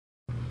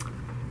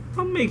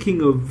I'm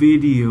making a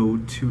video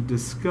to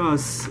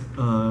discuss,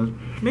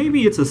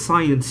 maybe it's a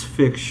science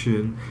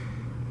fiction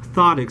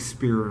thought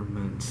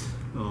experiment.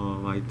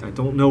 I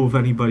don't know if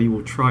anybody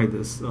will try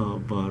this,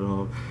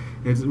 but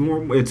it's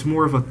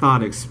more of a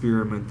thought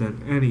experiment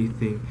than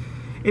anything.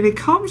 And it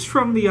comes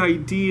from the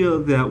idea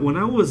that when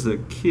I was a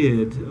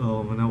kid,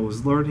 when I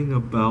was learning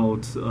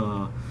about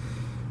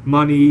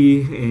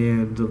money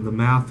and the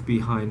math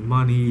behind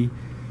money,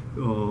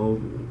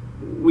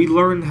 we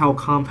learned how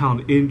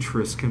compound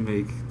interest can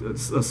make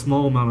a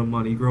small amount of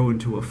money grow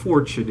into a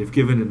fortune if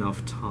given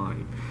enough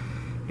time.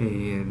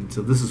 And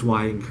so this is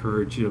why I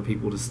encourage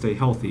people to stay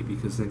healthy,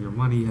 because then your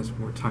money has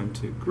more time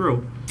to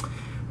grow.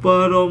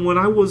 But when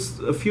I was,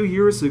 a few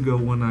years ago,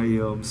 when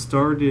I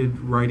started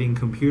writing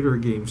computer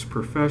games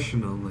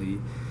professionally,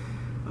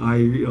 I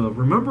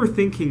remember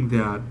thinking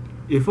that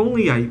if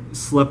only I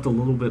slept a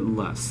little bit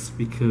less,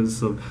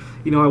 because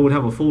I would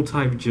have a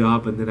full-time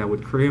job and then I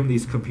would cram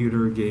these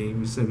computer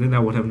games and then I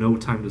would have no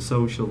time to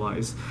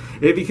socialize.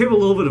 It became a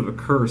little bit of a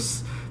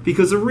curse,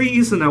 because the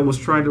reason I was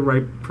trying to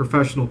write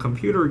professional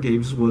computer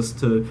games was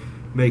to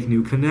make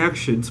new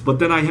connections, but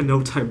then I had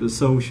no time to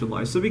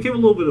socialize, so it became a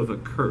little bit of a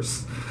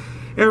curse.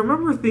 And I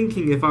remember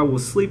thinking, if I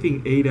was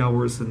sleeping 8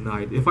 hours a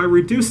night, if I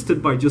reduced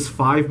it by just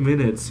 5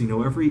 minutes,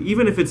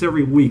 even if it's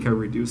every week I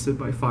reduce it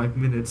by 5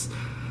 minutes,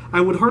 I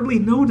would hardly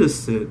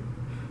notice it.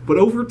 But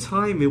over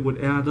time it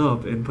would add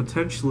up, and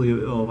potentially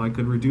I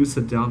could reduce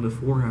it down to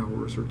 4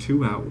 hours or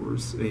 2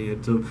 hours.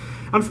 And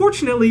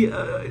unfortunately,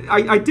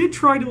 I did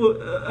try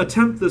to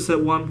attempt this at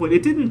one point.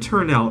 It didn't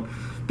turn out,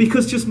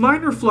 because just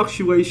minor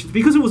fluctuations,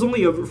 because it was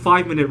only a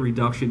 5-minute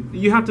reduction,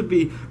 you have to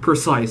be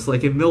precise,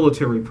 like in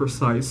military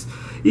precise.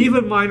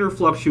 Even minor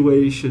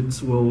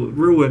fluctuations will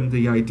ruin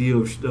the idea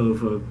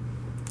of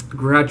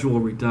gradual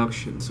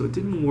reduction, so it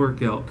didn't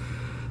work out.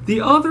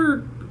 The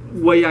other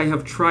way I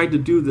have tried to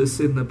do this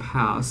in the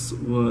past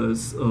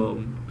was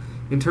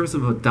in terms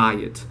of a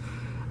diet.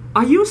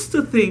 I used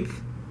to think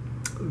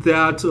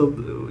that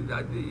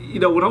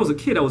when I was a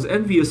kid, I was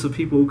envious of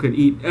people who could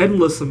eat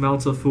endless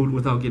amounts of food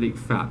without getting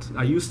fat.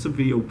 I used to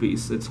be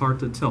obese. It's hard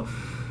to tell,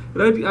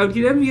 but I'd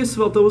get envious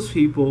about those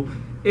people,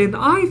 and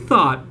I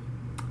thought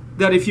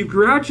that if you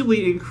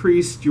gradually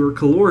increased your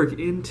caloric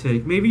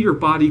intake, maybe your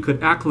body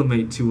could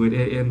acclimate to it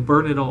and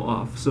burn it all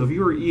off. So if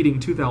you were eating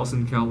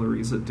 2,000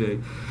 calories a day,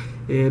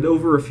 and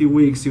over a few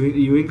weeks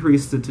you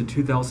increased it to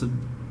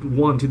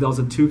 2,001,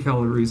 2,002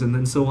 calories, and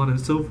then so on and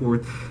so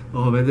forth,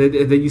 and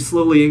then you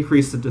slowly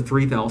increased it to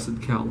 3,000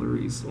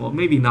 calories. Well,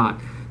 maybe not.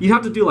 You'd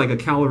have to do like a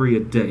calorie a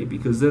day,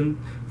 because then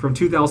from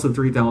 2,000 to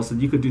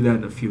 3,000, you could do that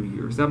in a few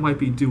years. That might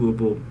be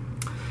doable.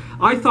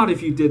 I thought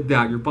if you did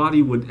that, your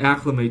body would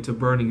acclimate to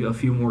burning a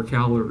few more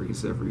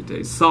calories every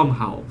day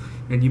somehow,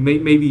 and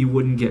maybe you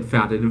wouldn't get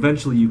fat, and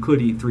eventually you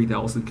could eat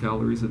 3,000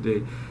 calories a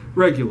day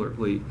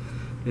regularly.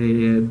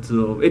 And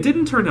it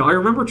didn't turn out. I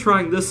remember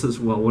trying this as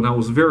well when I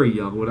was very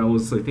young, when I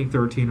was, I think,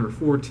 13 or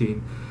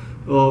 14.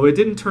 It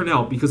didn't turn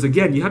out, because,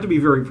 again, you had to be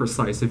very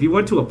precise. If you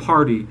went to a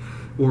party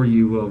or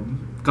you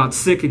got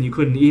sick and you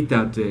couldn't eat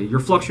that day, your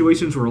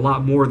fluctuations were a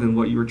lot more than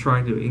what you were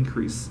trying to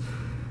increase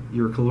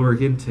your caloric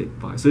intake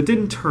by. So it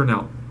didn't turn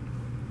out.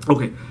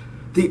 Okay,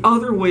 the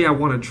other way I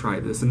want to try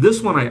this, and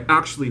this one I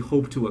actually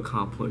hope to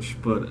accomplish,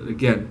 but,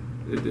 again,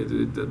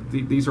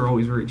 these are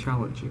always very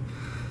challenging,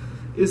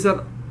 is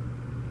that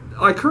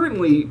I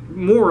currently,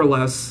 more or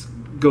less,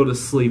 go to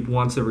sleep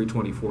once every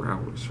 24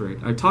 hours, right?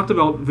 I talked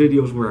about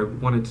videos where I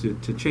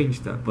wanted to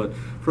change that, but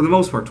for the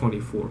most part,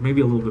 24,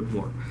 maybe a little bit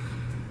more.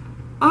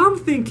 I'm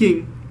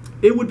thinking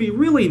it would be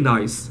really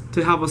nice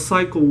to have a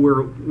cycle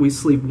where we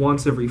sleep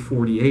once every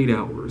 48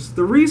 hours.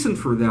 The reason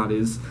for that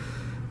is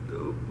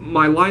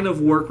my line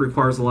of work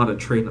requires a lot of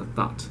train of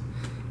thought.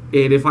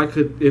 And if I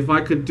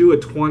could do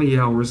it 20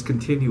 hours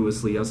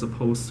continuously as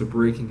opposed to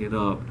breaking it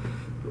up,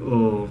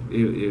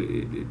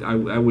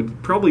 I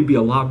would probably be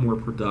a lot more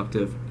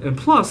productive. And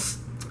plus,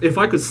 if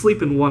I could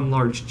sleep in one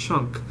large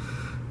chunk,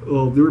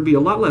 there would be a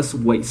lot less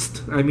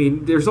waste. I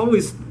mean, there's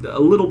always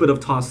a little bit of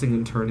tossing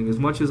and turning. As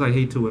much as I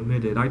hate to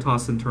admit it, I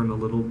toss and turn a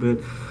little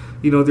bit.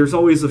 There's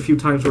always a few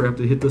times where I have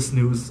to hit the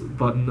snooze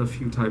button a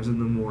few times in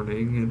the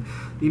morning.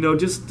 And,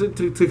 just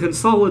to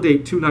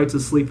consolidate 2 nights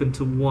of sleep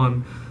into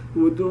one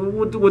would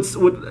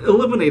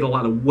eliminate a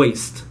lot of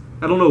waste.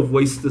 I don't know if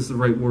waste is the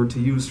right word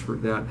to use for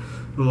that.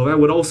 I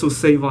would also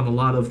save on a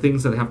lot of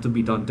things that have to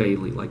be done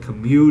daily, like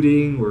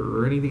commuting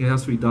or anything that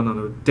has to be done on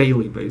a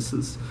daily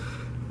basis.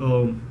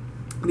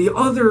 The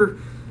other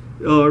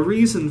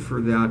reason for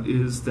that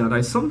is that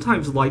I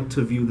sometimes like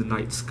to view the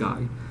night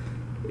sky.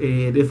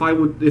 And if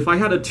I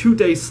had a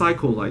 2-day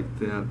cycle like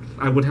that,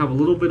 I would have a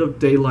little bit of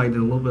daylight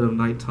and a little bit of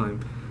nighttime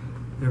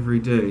every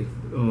day,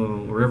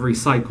 or every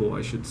cycle,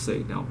 I should say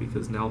now,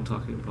 because now I'm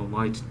talking about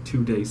my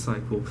 2-day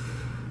cycle.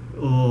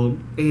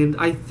 And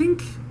I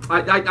think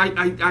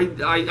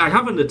I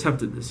haven't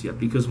attempted this yet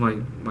because my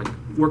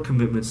work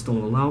commitments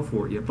don't allow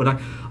for it yet. But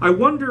I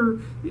wonder,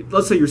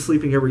 let's say you're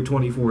sleeping every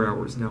 24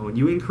 hours now and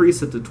you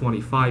increase it to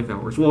 25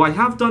 hours. Well, I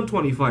have done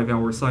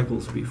 25-hour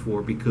cycles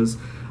before because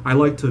I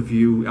like to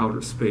view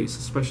outer space,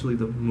 especially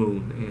the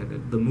moon.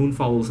 And the moon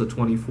follows a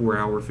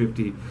 24-hour,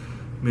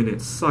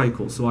 50-minute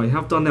cycle. So I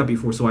have done that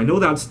before. So I know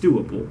that's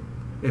doable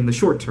in the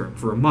short term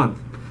for a month.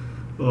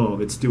 Oh,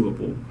 it's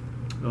doable.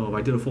 Oh,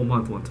 I did a full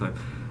month one time.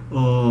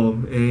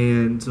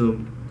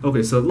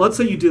 Okay, so let's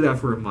say you do that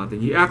for a month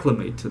and you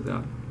acclimate to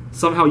that.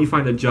 Somehow you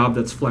find a job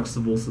that's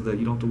flexible so that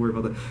you don't have to worry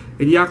about that.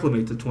 And you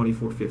acclimate to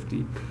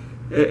 2450.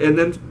 And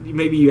then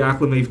maybe you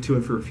acclimate to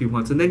it for a few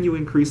months. And then you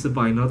increase it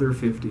by another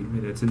 50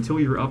 minutes until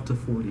you're up to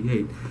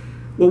 48.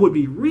 What would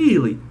be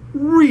really,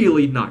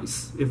 really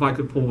nice if I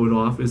could pull it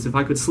off is if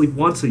I could sleep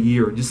once a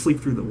year and just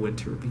sleep through the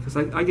winter. Because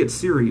I get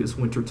serious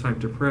wintertime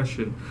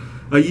depression.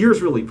 A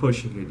year's really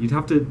pushing it. You'd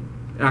have to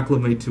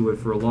acclimate to it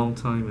for a long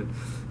time and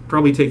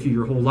probably take you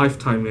your whole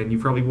lifetime, and you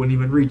probably wouldn't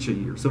even reach a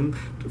year. So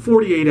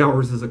 48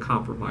 hours is a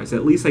compromise.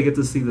 At least I get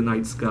to see the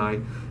night sky,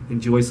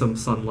 enjoy some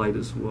sunlight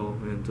as well,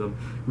 and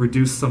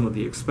reduce some of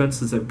the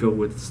expenses that go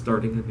with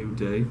starting a new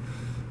day.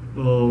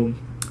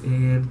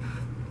 And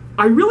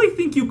I really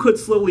think you could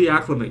slowly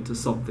acclimate to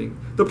something.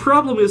 The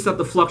problem is that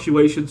the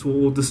fluctuations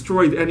will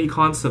destroy any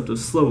concept of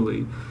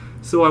slowly.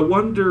 So I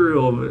wonder,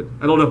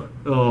 I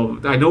don't know,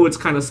 I know it's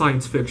kind of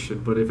science fiction,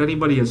 but if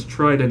anybody has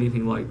tried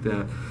anything like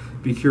that,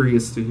 be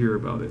curious to hear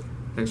about it.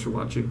 Thanks for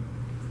watching.